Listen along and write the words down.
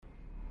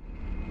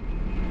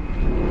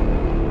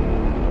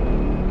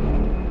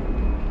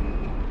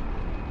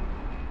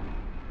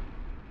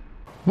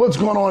What's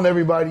going on,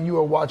 everybody? You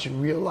are watching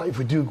Real Life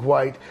with Duke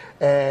White,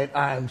 and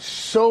I'm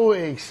so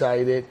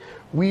excited.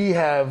 We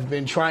have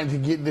been trying to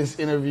get this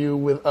interview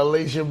with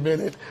Alasha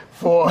Bennette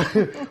for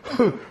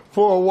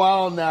for a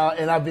while now,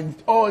 and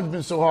it's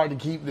been so hard to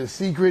keep this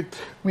secret.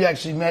 We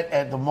actually met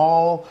at the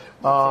mall,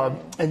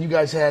 and you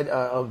guys had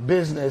a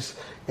business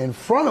in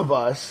front of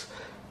us,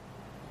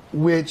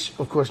 which,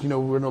 of course, we're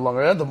no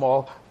longer at the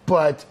mall,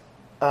 but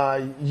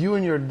you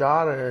and your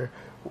daughter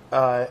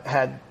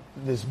had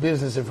this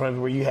business in front of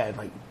you where you had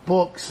like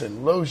books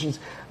and lotions.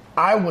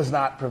 I was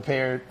not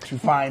prepared to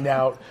find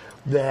out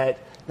that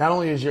not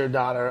only is your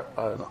daughter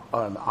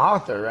an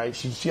author, right?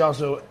 She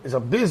also is a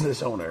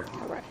business owner.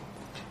 Right.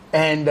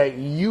 And that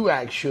you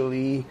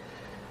actually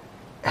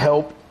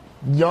help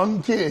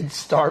young kids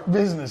start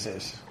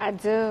businesses. I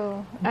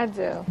do.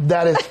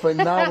 That is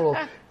phenomenal.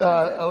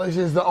 Alasha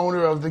is the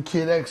owner of the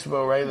Kid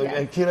Expo, right?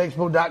 Yeah.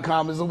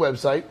 KidExpo.com is the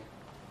website.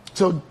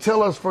 So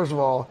tell us, first of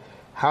all,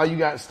 how you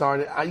got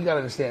started. You got to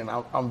understand,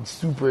 I'm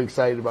super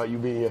excited about you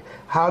being here.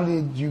 How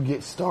did you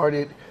get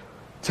started?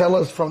 Tell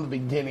us from the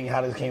beginning how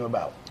this came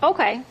about.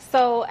 Okay,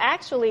 so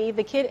actually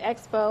the Kid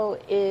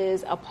Expo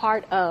is a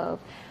part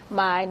of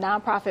my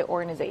nonprofit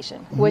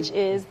organization, which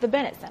is the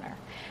Bennette Center.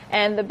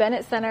 And the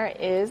Bennette Center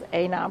is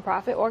a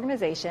nonprofit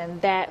organization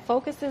that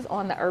focuses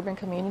on the urban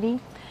community.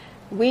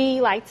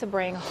 We like to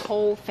bring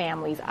whole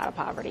families out of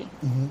poverty.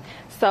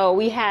 So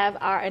we have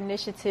our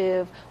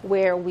initiative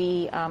where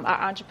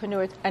our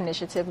entrepreneur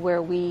initiative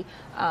where we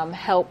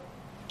help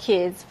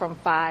kids from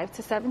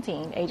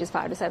ages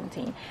 5 to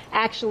 17,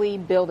 actually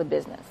build a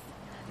business.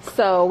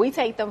 So we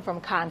take them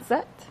from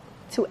concept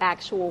to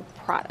actual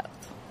product.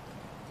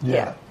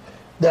 Yeah.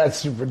 That's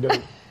super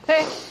dope.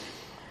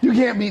 You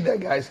can't beat that,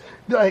 guys.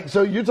 Like,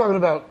 so you're talking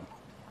about,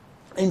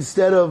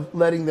 instead of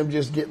letting them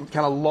just get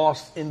kind of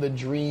lost in the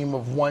dream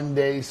of one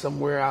day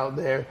somewhere out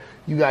there,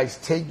 you guys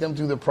take them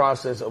through the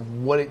process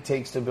of what it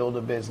takes to build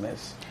a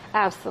business.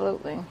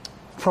 Absolutely.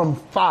 From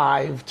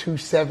 5 to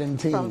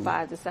 17. From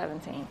 5 to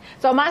 17.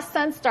 So my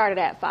son started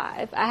at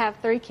 5. I have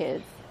 3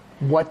 kids.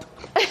 What?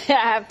 I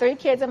have 3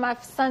 kids, and my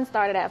son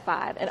started at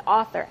 5, an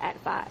author at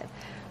 5.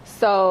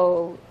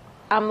 So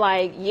I'm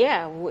like,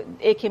 yeah,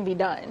 it can be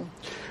done.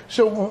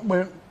 So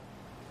when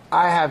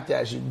I have to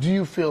ask you, do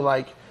you feel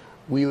like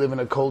we live in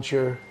a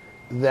culture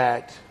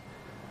that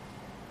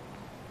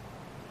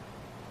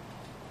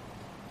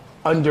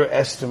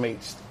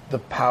underestimates the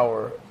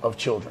power of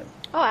children?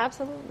 Oh,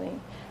 absolutely.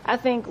 I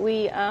think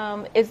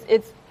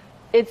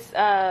it's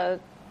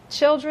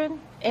children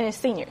and it's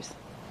seniors.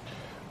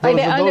 Like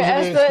they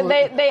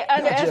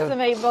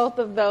underestimate both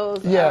of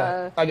those.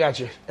 Yeah, I got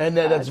you, and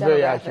that's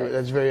very accurate.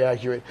 That's very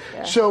accurate.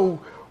 Yeah. So,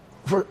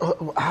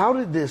 how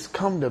did this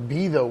come to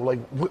be, though? Like,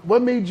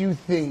 what made you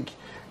think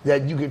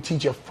that you could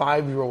teach a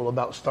 5-year-old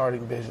about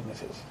starting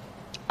businesses?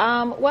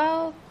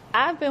 Well,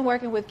 I've been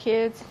working with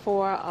kids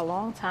for a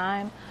long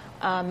time,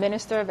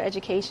 minister of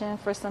education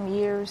for some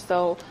years,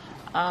 so,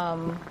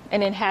 and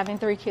then having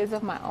 3 kids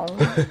of my own.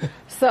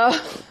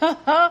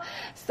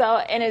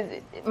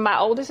 My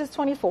oldest is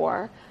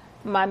 24,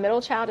 my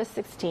middle child is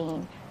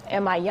 16,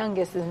 and my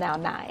youngest is now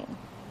 9.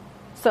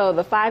 So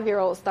the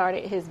 5-year-old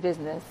started his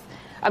business.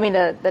 The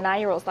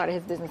 9-year-old started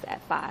his business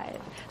at 5.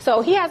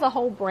 So he has a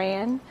whole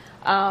brand.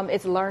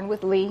 It's Learn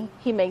with Lee.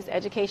 He makes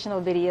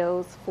educational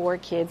videos for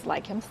kids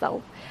like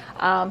himself.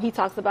 He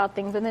talks about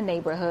things in the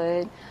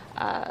neighborhood,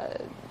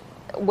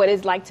 what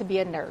it's like to be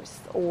a nurse,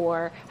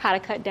 or how to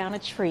cut down a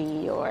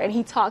tree, and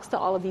he talks to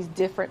all of these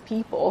different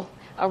people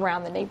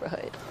around the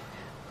neighborhood.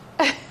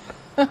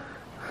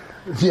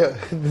 Yeah,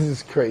 this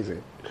is crazy.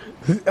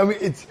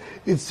 It's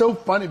so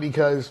funny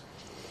because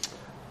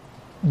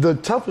the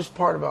toughest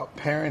part about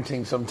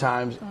parenting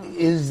sometimes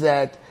is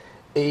that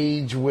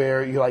age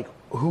where you're like,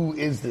 who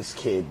is this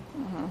kid?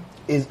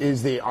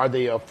 Are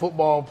they a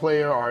football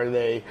player? Are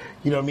they,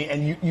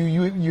 And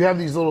you have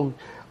these little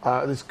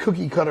this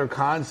cookie cutter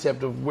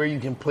concept of where you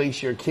can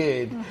place your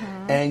kid,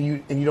 and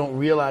you don't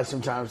realize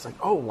sometimes, like,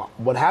 oh,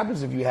 what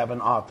happens if you have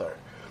an author?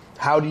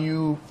 How do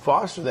you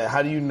foster that?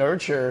 How do you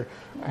nurture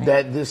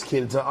that this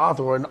kid's an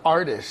author or an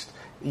artist?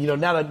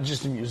 Not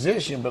just a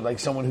musician, but like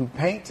someone who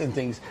paints and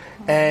things.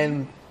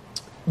 And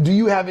do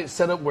you have it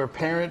set up where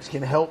parents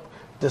can help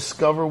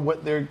discover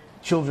what their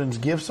children's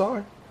gifts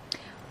are?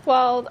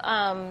 Well,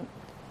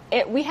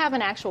 we have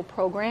an actual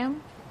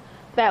program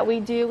that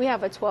we do. We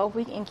have a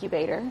 12-week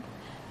incubator,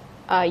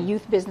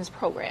 youth business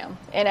program.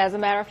 And as a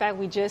matter of fact,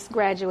 we just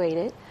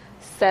graduated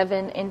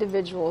 7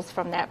 individuals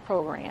from that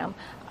program.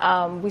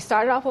 We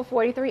started off with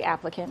 43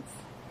 applicants.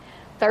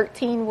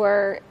 13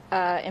 were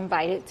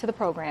invited to the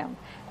program,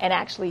 and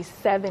actually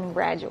 7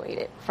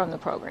 graduated from the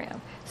program.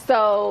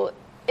 So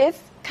it's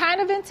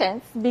kind of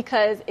intense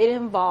because it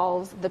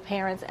involves the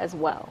parents as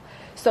well.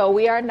 So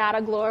we are not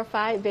a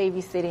glorified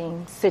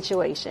babysitting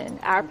situation.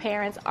 Our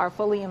parents are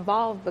fully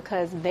involved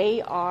because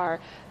they are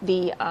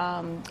the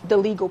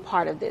legal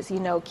part of this.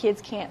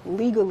 Kids can't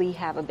legally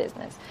have a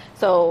business.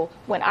 So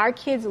when our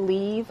kids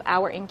leave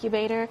our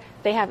incubator,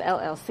 they have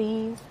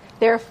LLCs.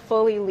 They're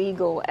fully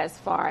legal as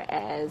far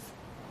as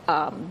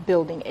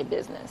building a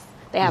business.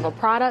 They have a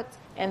product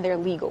and they're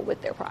legal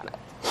with their product.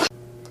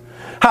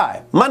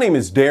 Hi, my name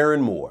is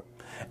Darren Moore,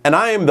 and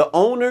I am the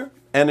owner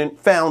and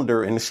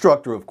founder and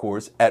instructor, of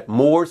course, at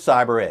Moore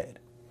Cyber Ed.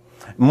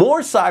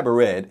 Moore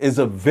Cyber Ed is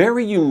a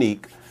very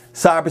unique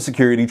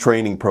cybersecurity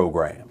training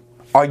program.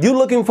 Are you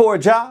looking for a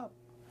job?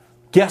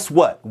 Guess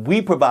what?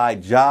 We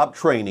provide job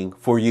training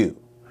for you.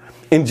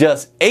 In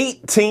just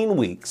 18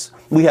 weeks,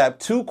 we have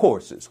 2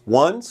 courses.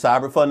 One,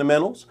 Cyber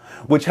Fundamentals,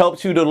 which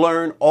helps you to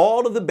learn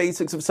all of the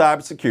basics of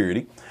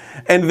cybersecurity.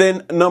 And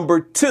then number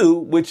 2,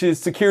 which is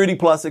Security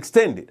Plus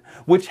Extended,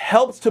 which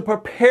helps to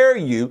prepare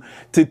you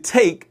to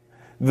take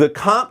the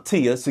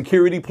CompTIA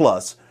Security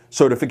Plus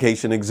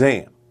certification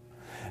exam.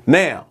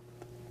 Now,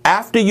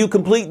 after you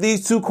complete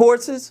these 2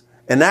 courses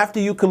and after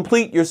you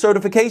complete your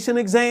certification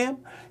exam,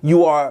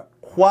 you are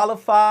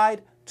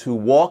qualified to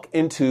walk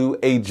into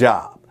a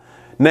job.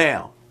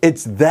 Now,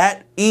 it's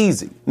that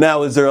easy.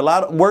 Now, is there a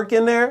lot of work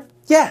in there?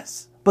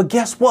 Yes. But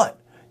guess what?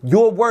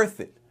 You're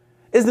worth it.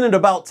 Isn't it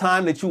about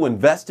time that you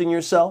invest in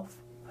yourself?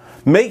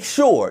 Make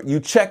sure you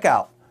check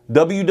out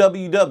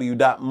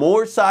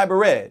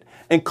www.moorecybered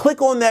and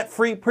click on that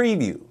free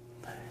preview.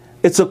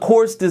 It's a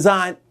course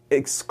designed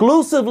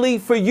exclusively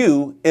for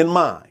you in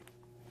mind.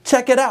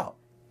 Check it out.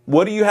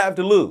 What do you have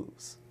to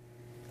lose?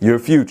 Your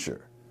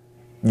future.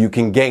 You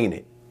can gain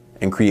it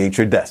and create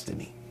your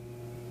destiny.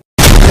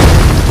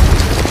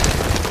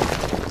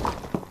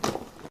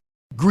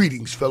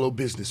 Greetings, fellow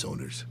business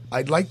owners.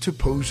 I'd like to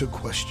pose a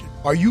question.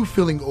 Are you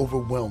feeling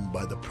overwhelmed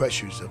by the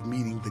pressures of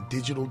meeting the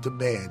digital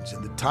demands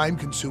and the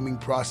time-consuming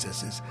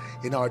processes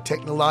in our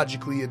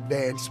technologically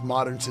advanced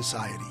modern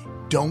society?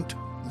 Don't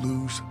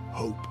lose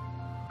hope.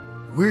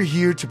 We're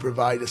here to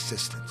provide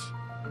assistance.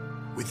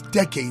 With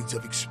decades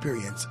of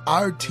experience,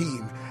 our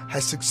team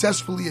has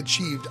successfully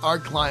achieved our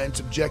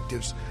clients'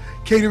 objectives,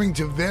 catering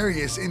to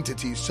various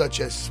entities such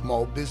as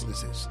small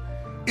businesses,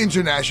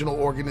 international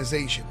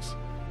organizations,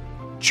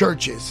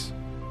 churches,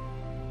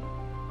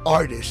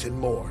 artists, and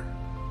more.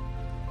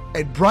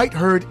 At Bright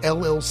Herd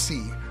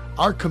LLC,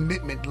 our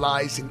commitment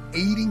lies in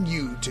aiding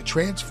you to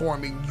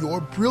transforming your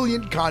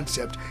brilliant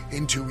concept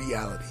into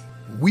reality.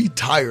 We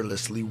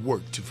tirelessly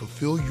work to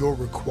fulfill your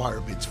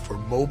requirements for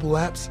mobile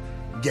apps,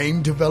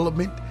 game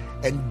development,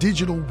 and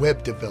digital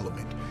web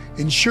development,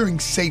 ensuring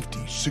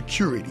safety,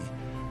 security,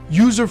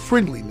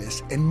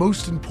 user-friendliness, and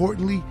most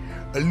importantly,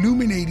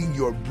 illuminating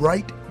your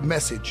bright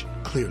message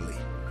clearly.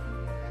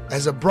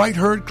 As a Bright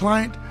Herd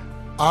client,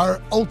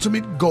 our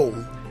ultimate goal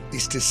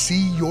is to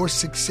see your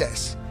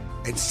success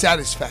and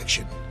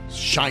satisfaction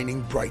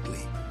shining brightly.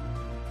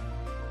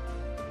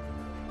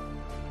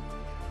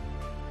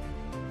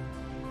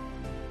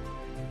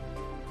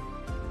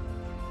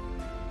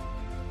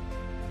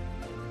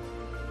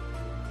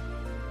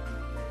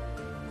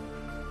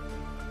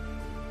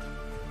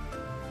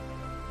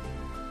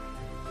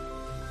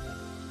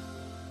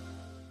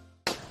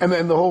 And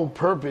then the whole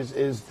purpose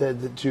is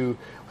that you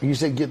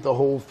said, get the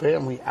whole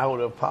family out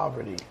of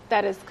poverty.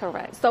 That is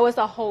correct. So it's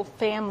a whole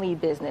family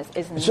business.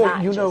 It's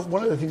not just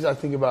one of the things I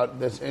think about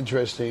that's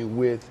interesting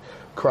with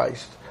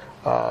Christ.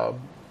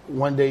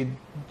 One day,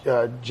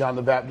 John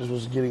the Baptist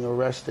was getting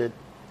arrested,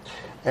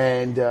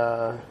 and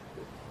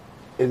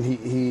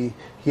he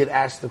had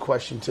asked the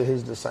question to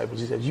his disciples.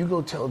 He said, "You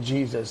go tell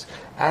Jesus,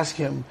 ask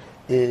him,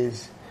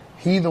 is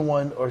he the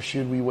one, or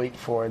should we wait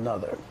for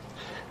another?"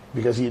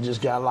 Because he had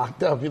just got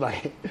locked up. You're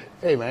like,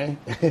 hey, man,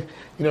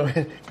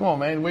 come on,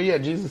 man, where you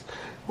at, Jesus?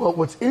 Well,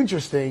 what's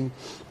interesting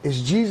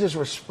is Jesus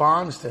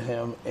responds to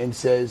him and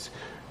says,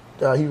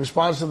 he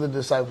responds to the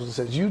disciples and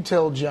says, you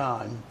tell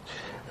John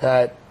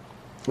that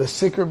the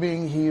sick are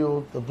being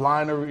healed, the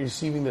blind are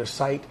receiving their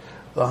sight,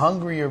 the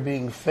hungry are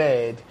being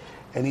fed,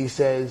 and he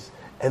says,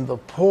 and the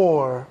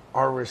poor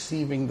are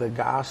receiving the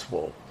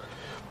gospel.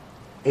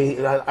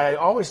 I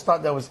always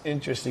thought that was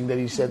interesting that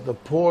he said the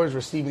poor is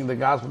receiving the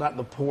gospel, not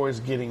the poor is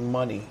getting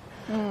money.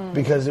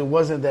 Because it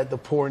wasn't that the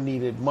poor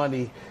needed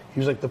money. He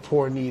was like, the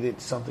poor needed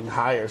something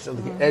higher,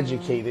 something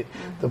educated.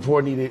 The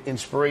poor needed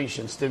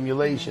inspiration,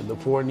 stimulation. The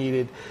poor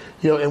needed,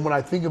 and when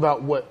I think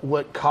about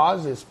what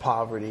causes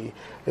poverty,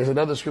 there's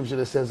another scripture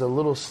that says, a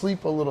little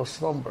sleep, a little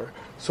slumber,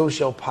 so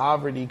shall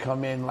poverty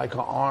come in like an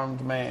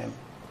armed man.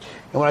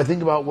 And when I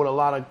think about what a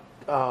lot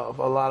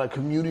of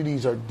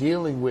communities are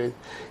dealing with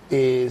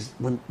is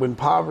when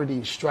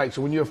poverty strikes,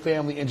 or when your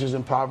family enters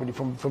in poverty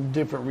from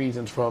different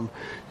reasons, from,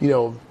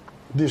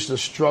 just the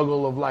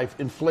struggle of life,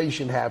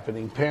 inflation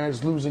happening,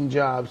 parents losing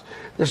jobs.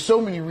 There's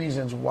so many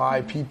reasons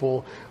why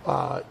people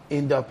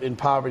end up in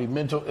poverty,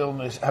 mental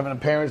illness, having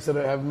parents that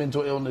have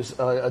mental illness,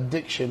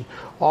 addiction,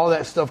 all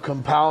that stuff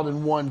compiled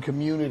in one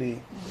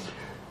community.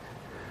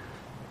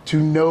 To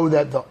know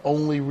that the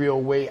only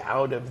real way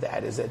out of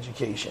that is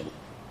education.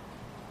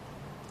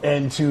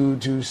 And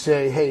to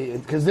say, hey,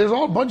 because there's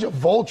all a bunch of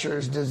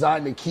vultures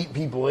designed to keep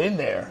people in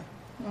there,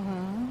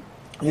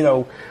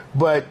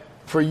 but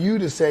for you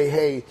to say,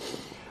 hey,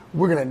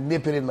 we're going to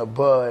nip it in the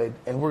bud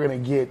and we're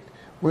going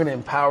to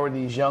empower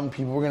these young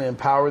people, we're going to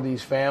empower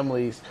these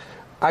families,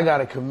 I got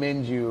to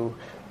commend you.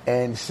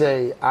 and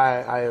say,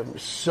 I am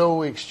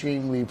so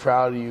extremely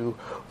proud of you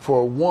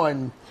for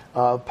one,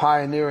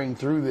 pioneering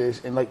through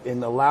this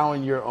and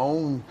allowing your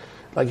own,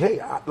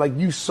 hey,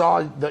 you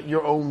saw that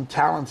your own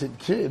talented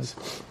kids,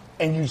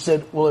 and you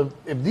said, well,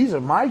 if these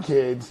are my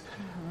kids,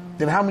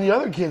 then how many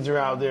other kids are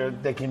out there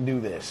that can do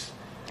this?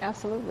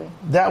 Absolutely.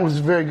 That was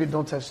very good.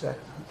 Don't touch that.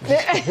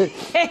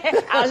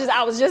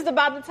 I was just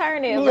about to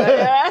turn it,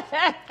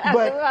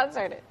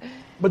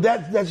 but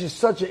that's just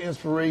such an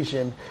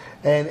inspiration,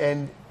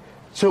 and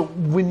so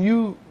when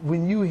you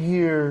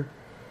hear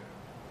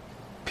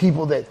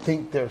people that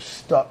think they're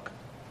stuck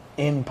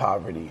in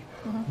poverty,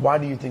 why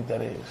do you think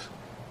that is?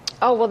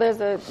 Oh, well, there's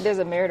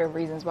a myriad of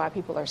reasons why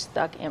people are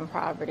stuck in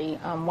poverty.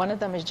 One of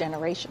them is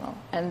generational,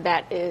 and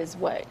that is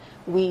what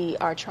we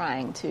are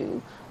trying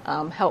to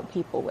help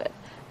people with.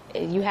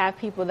 You have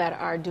people that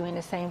are doing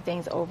the same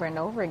things over and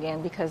over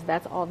again because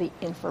that's all the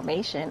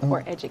information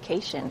or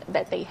education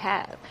that they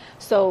have.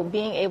 So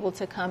being able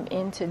to come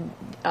into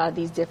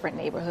these different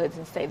neighborhoods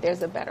and say,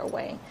 there's a better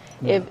way.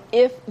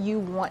 If you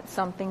want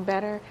something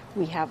better,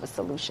 we have a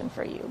solution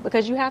for you.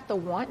 Because you have to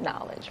want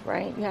knowledge,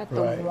 right? You have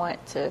to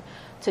want to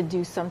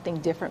do something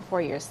different for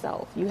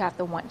yourself. You have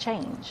to want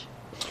change.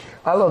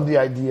 I love the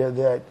idea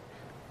that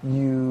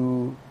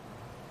you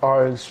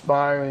are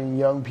inspiring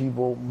young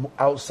people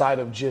outside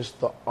of just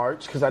the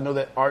arts, because I know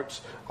that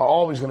arts are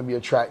always going to be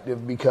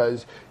attractive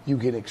because you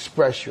can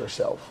express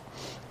yourself.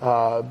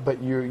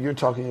 But you're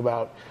talking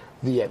about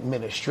the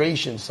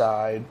administration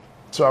side.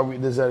 So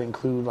does that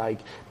include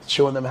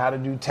showing them how to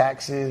do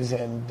taxes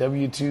and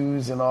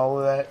W-2s and all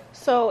of that?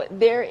 So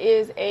there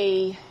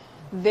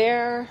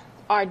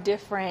are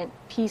different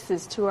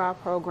pieces to our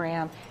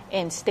program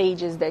and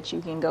stages that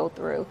you can go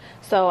through.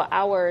 So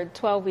our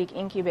 12-week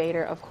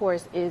incubator, of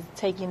course, is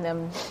taking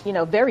them,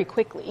 very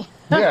quickly,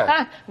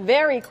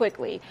 very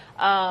quickly,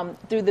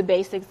 through the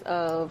basics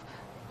of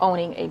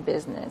owning a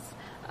business.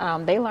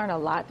 They learn a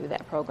lot through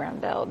that program,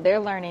 though.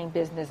 They're learning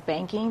business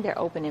banking. They're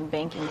opening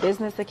banking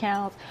business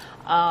accounts.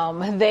 So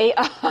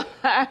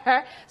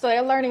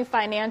they're learning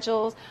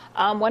financials.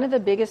 One of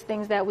the biggest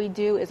things that we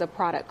do is a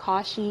product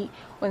cost sheet.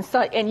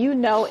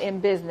 In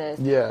business,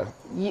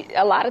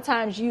 a lot of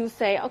times you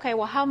say, okay,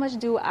 well, how much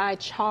do I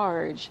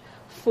charge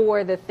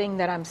for the thing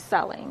that I'm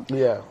selling?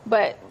 Yeah.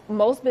 But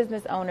most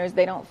business owners,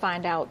 they don't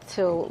find out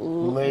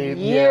till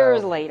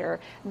years later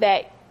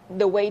that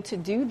the way to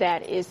do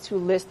that is to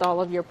list all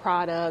of your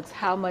products,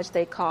 how much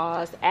they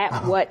cost,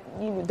 at what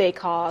they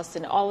cost,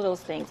 and all of those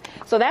things.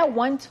 So that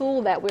one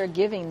tool that we're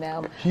giving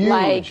them,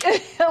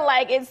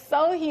 it's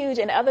so huge.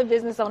 And other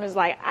business owners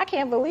I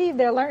can't believe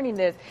they're learning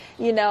this,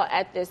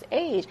 at this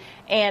age.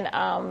 And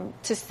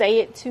to say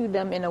it to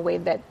them in a way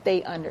that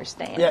they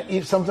understand.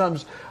 Yeah,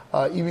 sometimes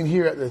even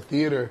here at the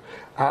theater,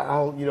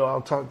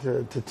 I'll talk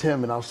to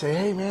Tim and I'll say,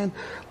 hey man,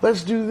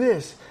 let's do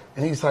this.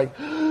 And he's like,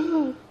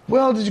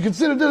 well, did you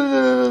consider?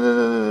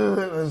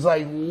 It's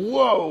like,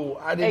 whoa!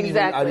 I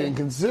didn't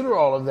consider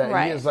all of that.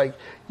 Right. And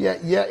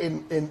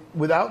it's and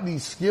without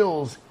these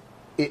skills,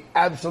 it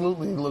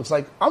absolutely looks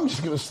like I'm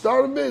just going to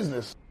start a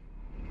business.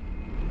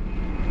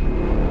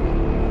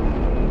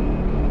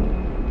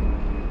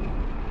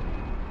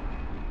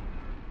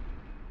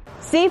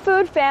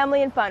 Seafood,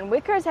 family, and fun.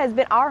 Wickers has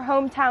been our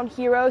hometown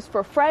heroes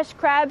for fresh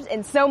crabs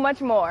and so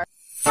much more.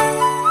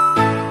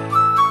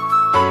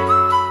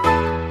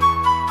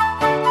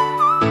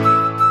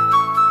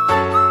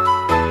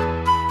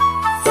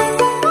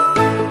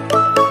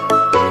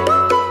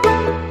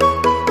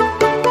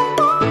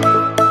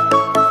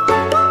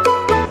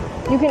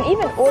 You can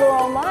even order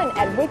online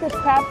at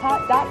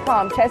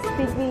wickerscrabpot.com,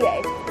 Chesapeake,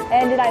 VA.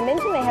 And did I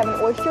mention they have an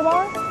oyster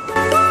bar?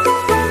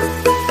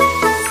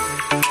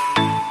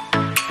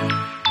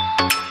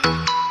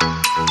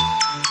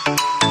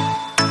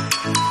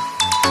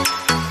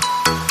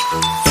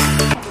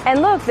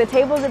 And look, the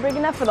tables are big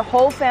enough for the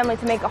whole family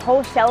to make a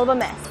whole shell of a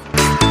mess.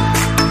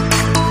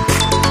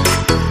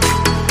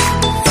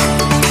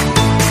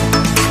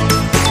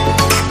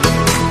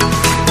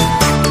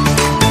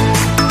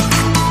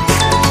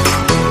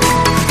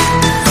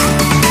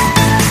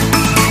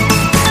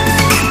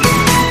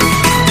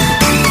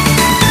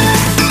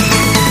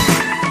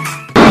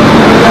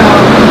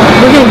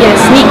 We're going to get a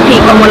sneak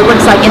peek on what it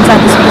looks like inside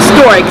this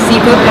historic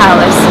seafood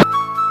palace.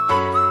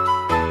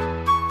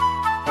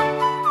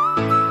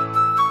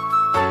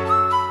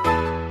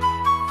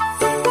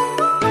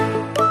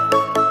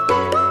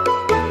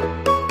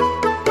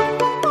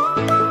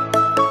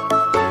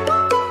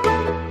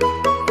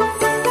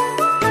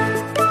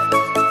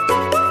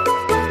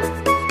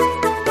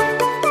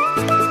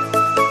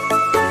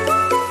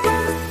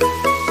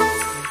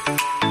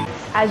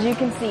 As you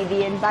can see,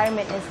 the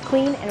environment is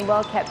clean and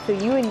well kept so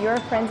you and your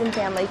friends and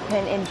family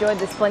can enjoy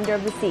the splendor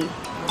of the sea.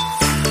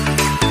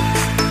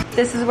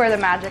 This is where the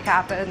magic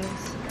happens.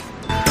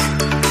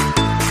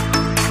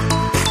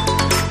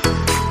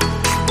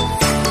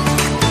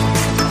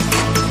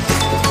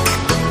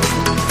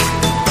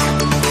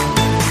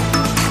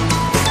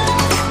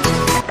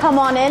 Come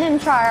on in and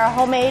try our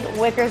homemade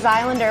Wickers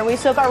Islander. We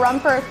soak our rum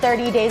for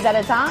 30 days at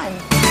a time.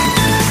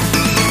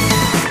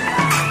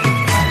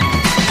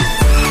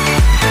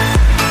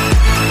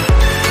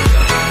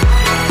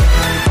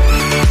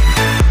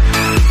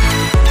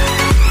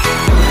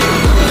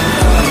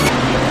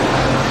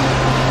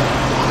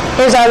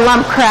 Here's our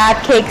lump crab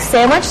cake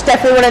sandwich.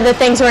 Definitely one of the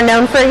things we're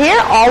known for here.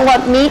 All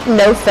lump meat,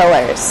 no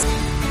fillers.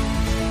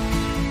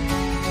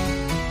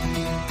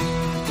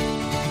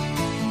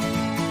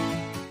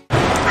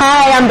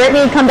 Hi, I'm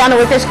Brittany. Come down to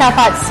Wickers Crab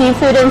Pot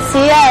Seafood and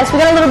see us. We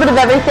got a little bit of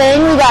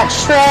everything. We got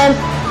shrimp,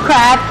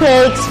 crab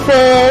cakes,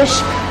 fish,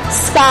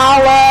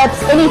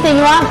 scallops, anything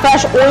you want.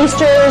 Fresh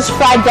oysters,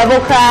 fried devil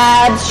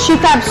crabs, she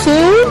crab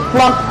soup,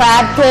 lump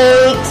crab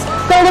cakes.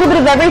 Got a little bit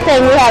of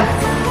everything. We have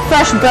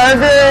fresh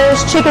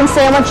burgers, chicken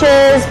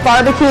sandwiches,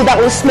 barbecue that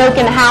we smoke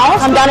in-house.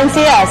 Come down and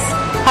see us.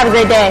 Have a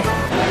great day.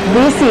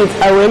 These seats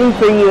are waiting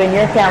for you and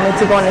your family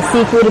to go on a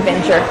seafood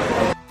adventure.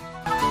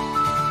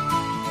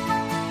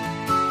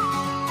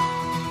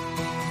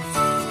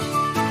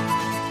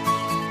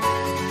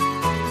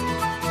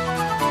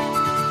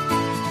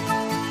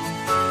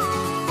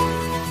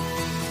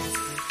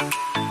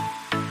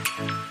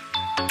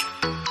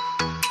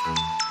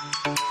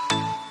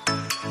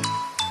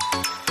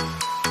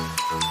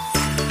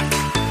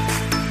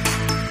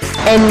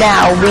 And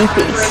now we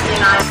feast.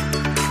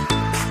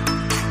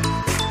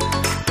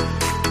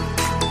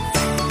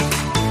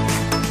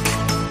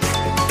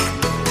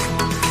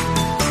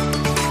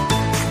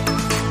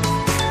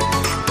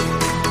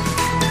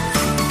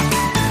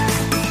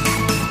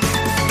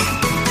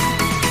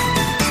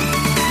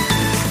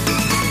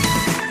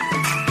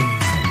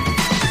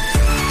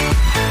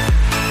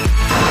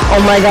 Oh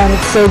my God,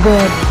 it's so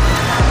good.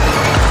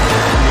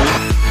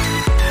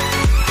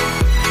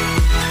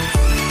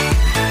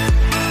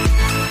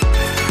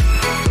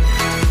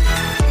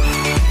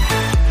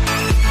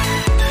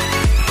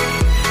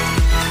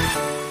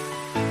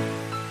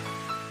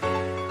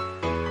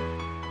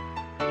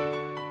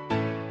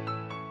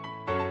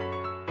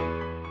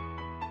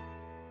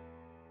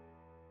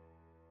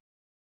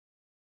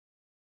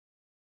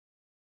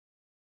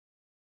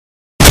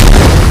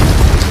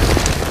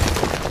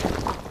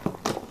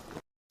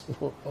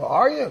 Well,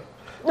 are you?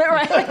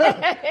 Right.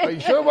 Are you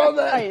sure about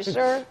that? Are you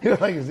sure?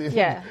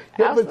 Yeah,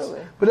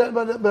 absolutely.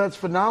 But that's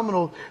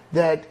phenomenal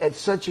that at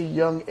such a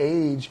young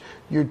age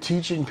you're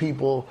teaching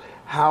people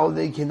how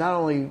they can not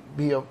only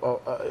be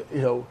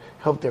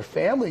help their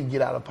family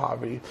get out of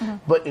poverty,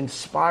 but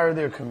inspire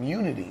their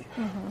community.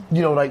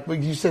 Like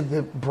you said,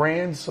 the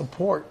brand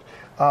support.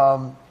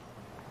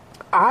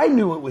 I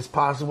knew it was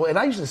possible, and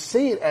I used to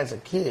say it as a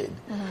kid.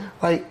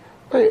 Like,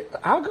 wait,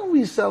 how come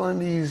we selling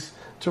these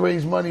to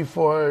raise money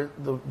for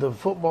the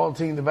football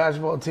team, the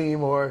basketball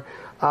team, or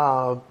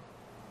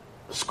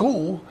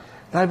school?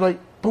 And I'd be like,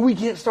 but we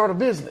can't start a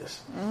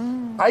business.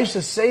 I used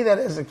to say that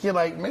as a kid,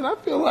 like, man, I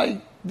feel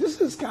like we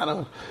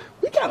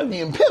kind of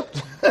being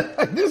pimped.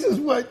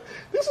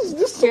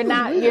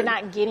 You're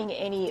not getting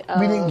any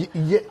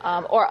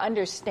of, or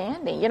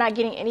understanding. You're not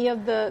getting any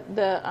of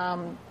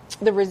the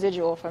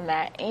residual from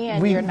that,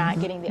 and you're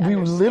not getting the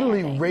understanding. We were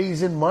literally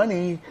raising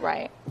money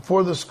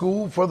for the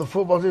school, for the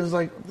football team. It's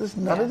like,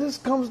 none of this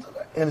comes to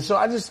that. And so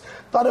I just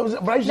thought it was,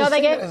 but I used to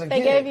say that as a kid.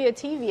 They gave you a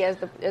TV as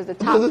the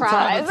top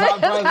prize. The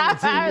top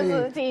prize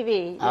of the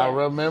TV. I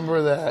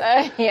remember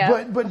that.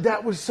 Yeah. But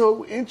that was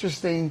so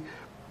interesting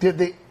that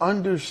they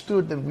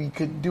understood that we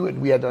could do it.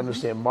 We had to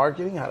understand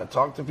marketing, how to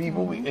talk to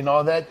people, and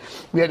all that.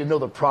 We had to know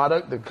the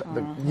product.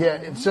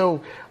 And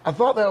so I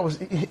thought that was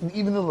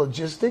even the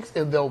logistics,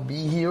 and they'll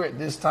be here at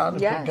this time to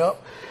pick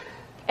up.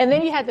 And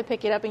then you had to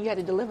pick it up and you had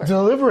to deliver.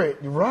 Deliver it,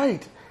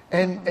 right?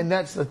 And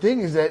that's the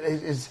thing is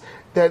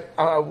that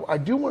I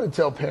do want to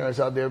tell parents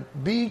out there: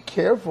 be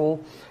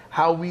careful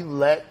how we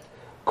let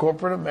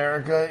corporate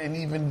America and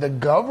even the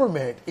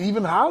government,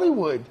 even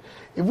Hollywood.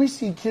 If we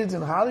see kids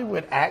in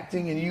Hollywood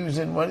acting and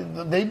using money,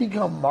 they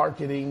become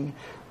marketing,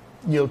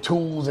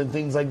 tools and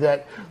things like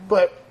that.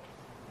 But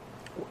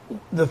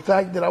the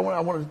fact that I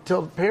want to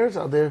tell parents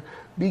out there,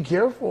 be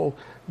careful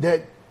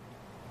that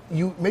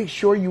you make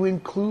sure you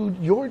include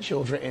your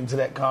children into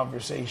that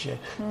conversation,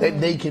 that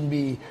they can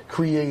be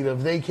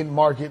creative, they can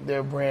market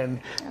their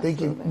brand, they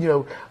can,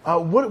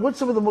 what's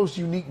some of the most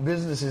unique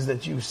businesses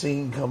that you've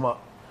seen come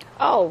up?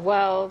 Oh,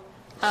 well,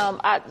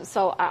 I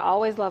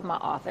always love my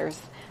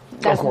authors.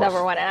 That's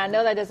number one. And I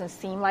know that doesn't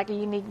seem like a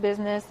unique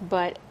business,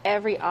 but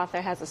every author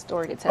has a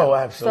story to tell. Oh,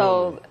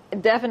 absolutely. So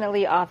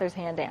definitely authors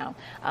hands down.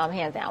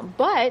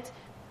 But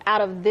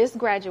out of this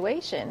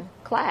graduation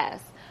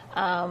class,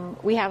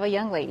 we have a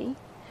young lady.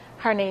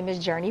 Her name is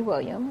Journey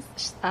Williams.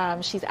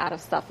 She's out of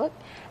Suffolk,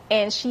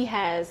 and she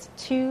has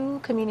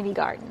 2 community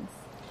gardens.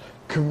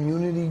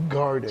 Community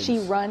gardens. She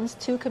runs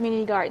 2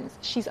 community gardens.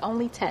 She's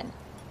only 10.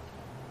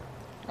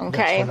 Okay.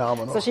 That's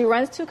phenomenal. So she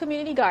runs 2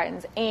 community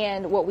gardens,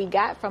 and what we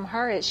got from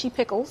her is she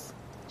pickles.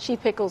 She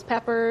pickles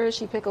peppers.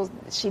 She pickles.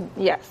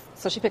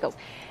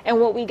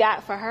 And what we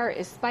got for her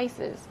is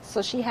spices.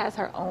 So she has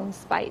her own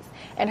spice,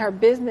 and her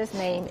business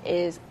name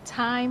is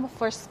Time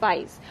for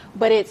Spice,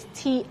 but it's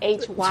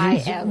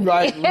THYM.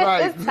 Right.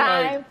 It's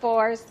Time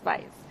for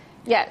Spice.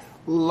 Yes.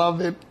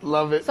 Love it.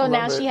 So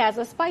now she has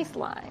a spice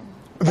line.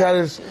 That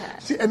is,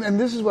 see, and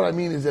this is what I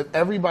mean is that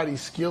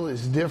everybody's skill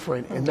is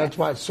different, and that's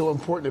why it's so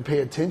important to pay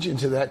attention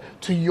to that,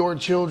 to your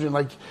children.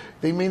 Like,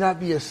 they may not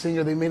be a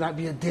singer, they may not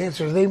be a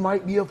dancer, they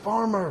might be a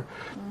farmer,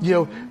 you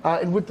know.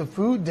 And with the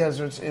food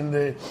deserts in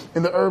the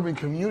urban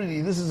community,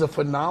 this is a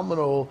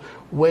phenomenal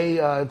way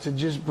to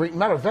just bring.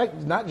 Matter of fact,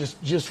 not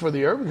just for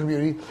the urban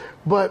community,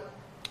 but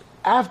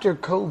after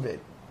COVID,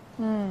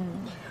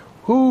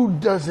 who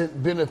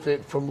doesn't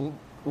benefit from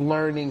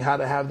learning how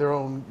to have their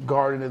own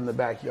garden in the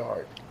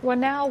backyard? Well,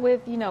 now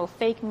with,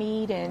 fake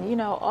meat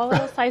and, all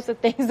those types of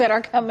things that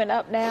are coming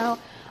up now,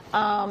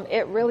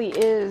 it really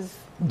is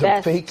The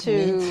best fake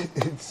to... meat,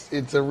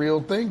 it's a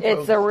real thing,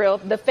 folks.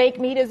 The fake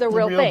meat is a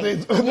real thing.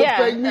 The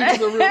fake meat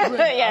is a real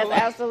thing. Yes,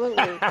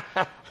 absolutely.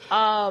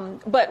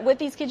 But with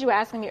these kids, you were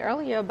asking me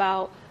earlier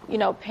about,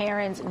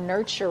 parents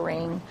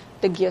nurturing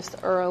the gifts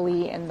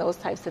early and those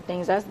types of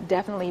things. That's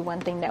definitely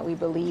one thing that we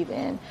believe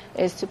in,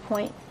 is to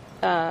point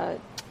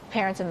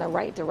parents in the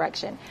right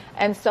direction.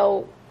 And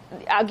so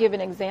I'll give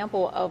an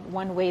example of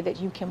one way that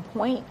you can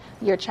point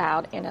your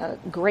child in a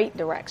great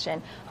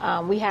direction.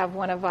 We have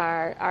one of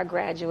our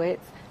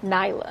graduates,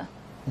 Nyla.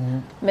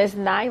 Miss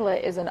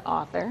Nyla is an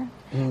author,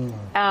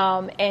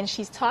 and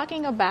she's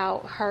talking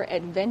about her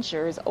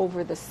adventures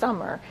over the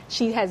summer.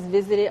 She has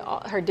visited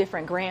her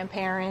different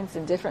grandparents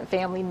and different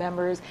family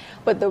members,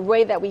 but the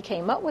way that we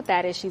came up with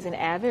that is she's an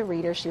avid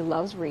reader. She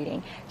loves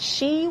reading.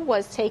 She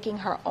was taking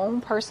her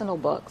own personal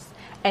books,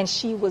 and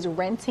she was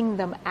renting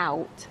them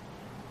out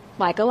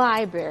like a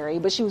library,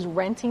 but she was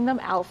renting them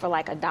out for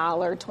like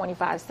 $1,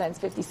 25 cents,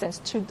 50 cents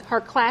to her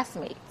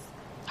classmates.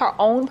 Her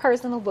own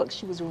personal books,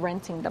 she was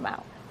renting them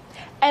out.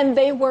 And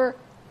they were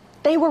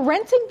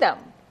renting them.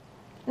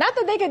 Not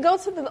that they could go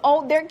to the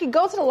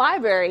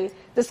library,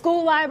 the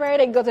school library,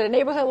 they could go to the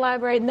neighborhood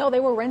library. No,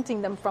 they were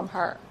renting them from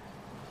her.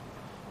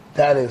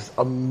 That is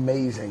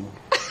amazing.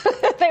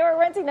 They were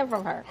renting them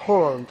from her.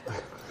 Hold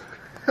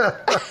on.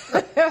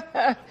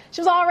 She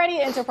was already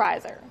an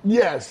enterpriser.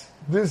 Yes,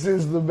 this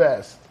is the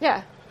best.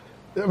 Yeah.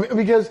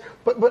 Because,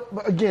 but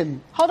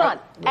again. Hold on.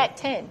 At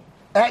 10.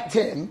 At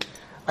 10,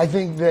 I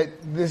think that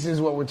this is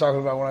what we're talking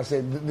about when I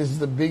say this is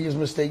the biggest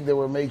mistake that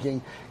we're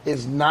making,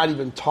 is not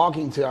even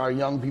talking to our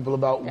young people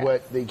about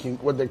what they're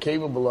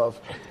capable of.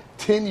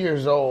 10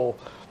 years old.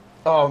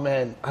 Oh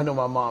man, I know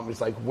my mom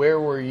is like, where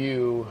were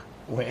you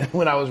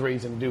when I was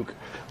raising Duke?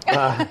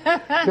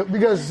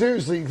 Because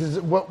seriously,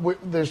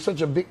 there's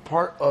such a big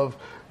part of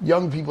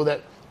young people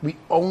that we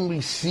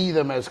only see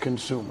them as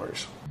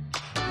consumers.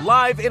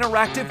 Live,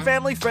 interactive,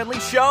 family-friendly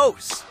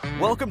shows.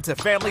 Welcome to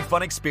Family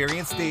Fun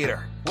Experience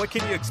Theater. What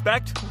can you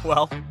expect?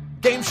 Well,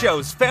 game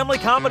shows, family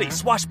comedy,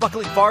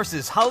 swashbuckling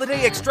farces,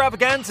 holiday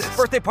extravaganzas,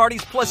 birthday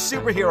parties plus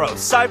superheroes,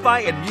 sci-fi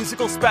and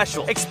musical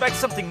specials. Expect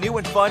something new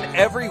and fun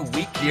every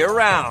week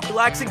year-round.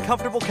 Relaxing,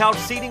 comfortable couch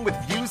seating with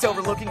views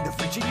overlooking the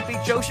Virginia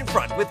Beach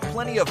oceanfront with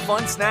plenty of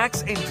fun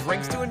snacks and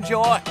drinks to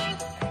enjoy.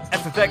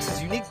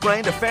 FFX's unique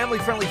brand of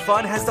family-friendly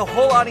fun has the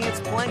whole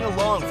audience playing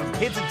along, from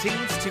kids and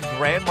teens to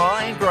grandma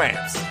and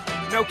gramps.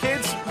 No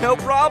kids? No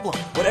problem.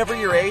 Whatever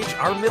your age,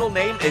 our middle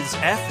name is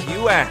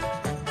FUN.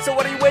 So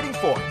what are you waiting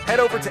for? Head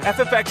over to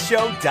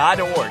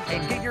ffxshow.org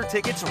and get your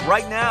tickets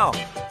right now.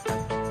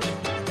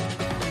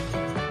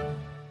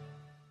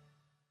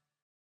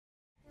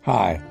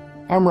 Hi,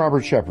 I'm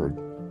Robert Shepard.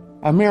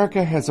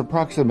 America has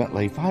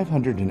approximately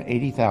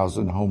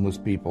 580,000 homeless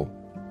people.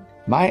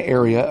 My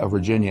area of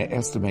Virginia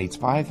estimates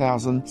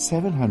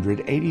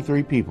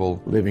 5,783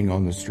 people living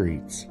on the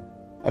streets.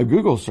 A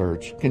Google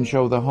search can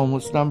show the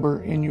homeless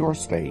number in your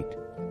state.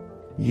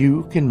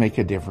 You can make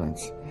a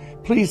difference.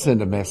 Please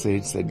send a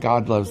message that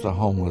God loves the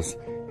homeless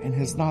and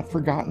has not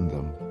forgotten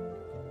them.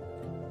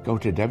 Go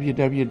to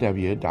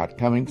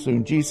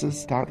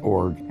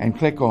www.comingsoonjesus.org and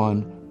click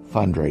on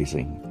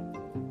Fundraising.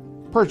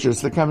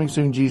 Purchase the Coming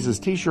Soon Jesus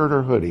t-shirt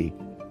or hoodie.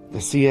 The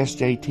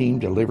CSJ team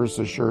delivers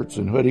the shirts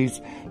and hoodies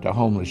to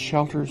homeless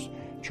shelters,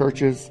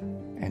 churches,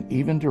 and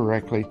even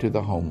directly to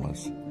the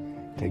homeless.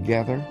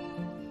 Together,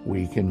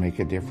 we can make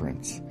a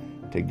difference.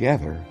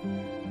 Together,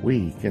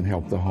 we can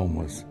help the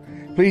homeless.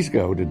 Please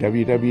go to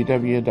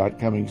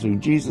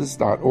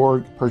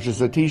www.comingsoonjesus.org.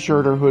 Purchase a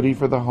t-shirt or hoodie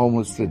for the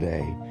homeless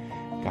today.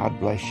 God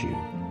bless you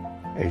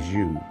as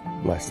you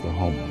bless the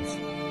homeless.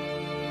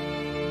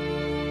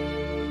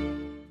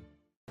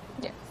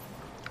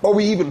 Or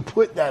we even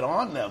put that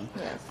on them.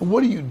 Yes.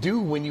 What do you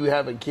do when you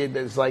have a kid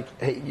that's like,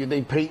 hey,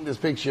 they paint this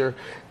picture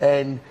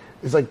and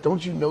it's like,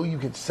 don't you know you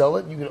could sell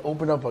it? You could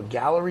open up a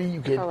gallery. You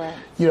could, Correct.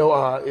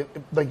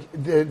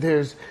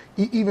 There's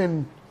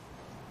even,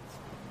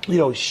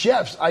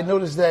 chefs. I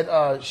noticed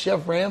that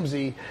Chef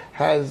Ramsay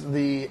has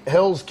the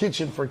Hell's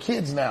Kitchen for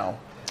kids now.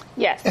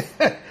 Yes.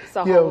 It's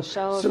a whole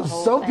show. So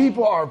some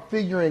people are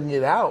figuring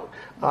it out.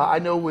 I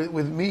know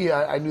with me,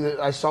 I knew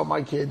that I saw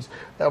my kids.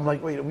 I'm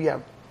like, wait, we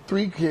have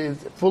 3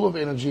 kids full of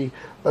energy.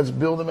 Let's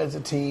build them as a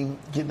team,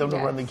 get them to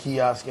run the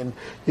kiosk. And,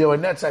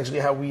 and that's actually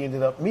how we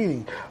ended up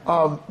meeting.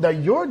 Now,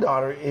 your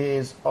daughter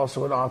is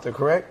also an author,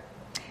 correct?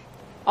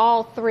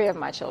 All 3 of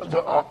my children.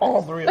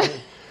 All 3 of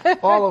them.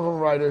 All of them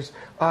writers.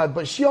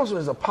 But she also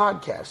is a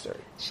podcaster.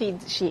 She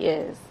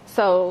is.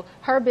 So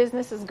her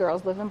business is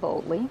Girls Living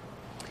Boldly.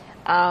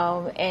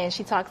 And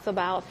she talks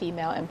about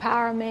female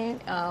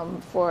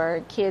empowerment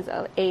for kids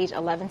of age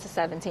 11 to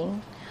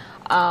 17.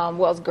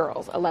 Well, it's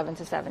girls 11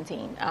 to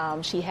 17.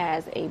 She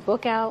has a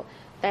book out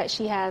that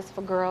she has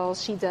for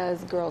girls. She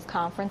does girls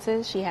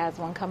conferences. She has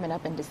one coming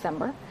up in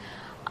December.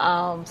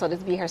 So this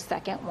will be her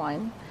second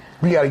one.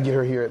 We got to get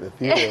her here at the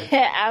theater.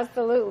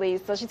 Absolutely.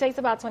 So she takes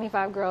about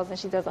 25 girls and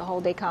she does a whole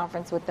day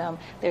conference with them.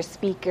 They're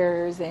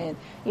speakers and,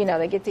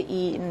 they get to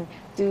eat and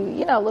do,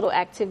 little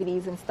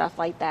activities and stuff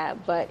like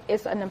that. But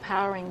it's an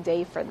empowering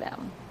day for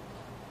them.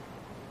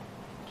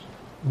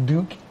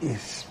 Duke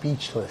is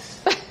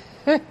speechless.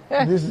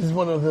 This is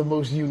one of the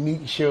most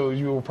unique shows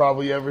you will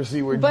probably ever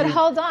see. But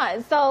hold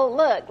on. So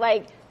look,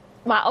 like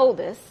my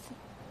oldest,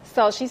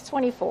 so she's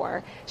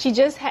 24. She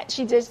just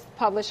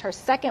published her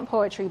second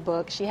poetry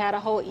book. She had a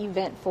whole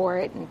event for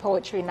it and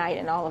poetry night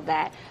and all of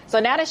that. So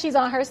now that she's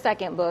on her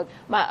second book,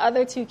 my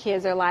other two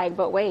kids are like,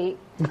 but wait,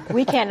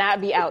 we cannot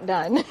be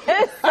outdone.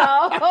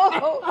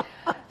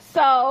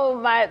 So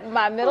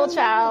my middle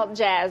child,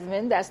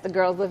 Jasmine, that's the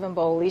Girls Living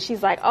Boldly,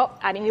 she's like, oh,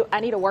 I need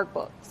a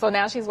workbook. So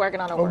now she's working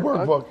on a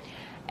workbook.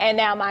 And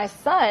now my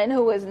son,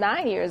 who is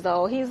 9 years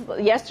old,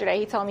 yesterday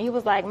he told me, he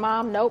was like,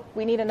 Mom, nope,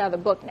 we need another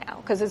book now.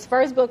 Because his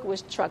first book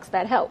was Trucks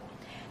That Help.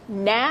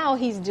 Now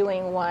he's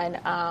doing one,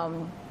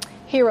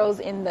 Heroes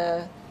in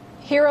the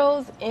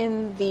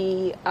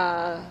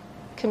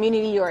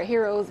Community, or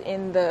Heroes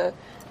in the,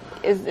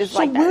 is so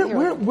like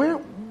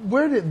that.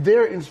 Where did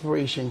their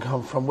inspiration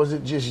come from? Was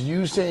it just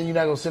you saying you're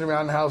not going to sit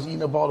around the house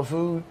eating up all the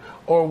food?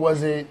 Or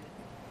was it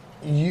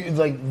you,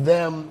 like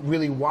them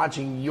really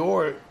watching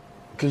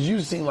because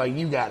you seem like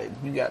you got it.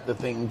 You got the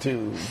thing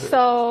too.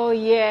 So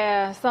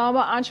I'm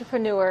an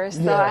entrepreneur.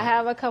 So I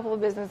have a couple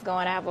of businesses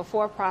going. I have a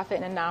for-profit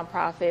and a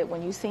non-profit.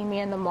 When you see me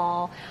in the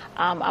mall,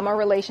 I'm a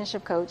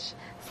relationship coach.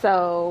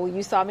 So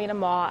you saw me in the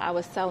mall. I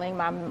was selling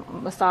my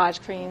massage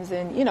creams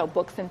and,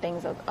 books and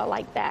things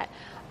like that.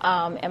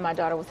 And my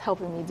daughter was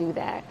helping me do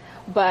that.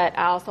 But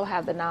I also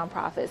have the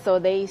non-profit. So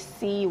they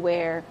see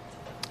where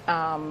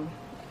I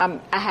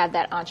have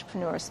that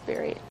entrepreneur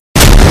spirit.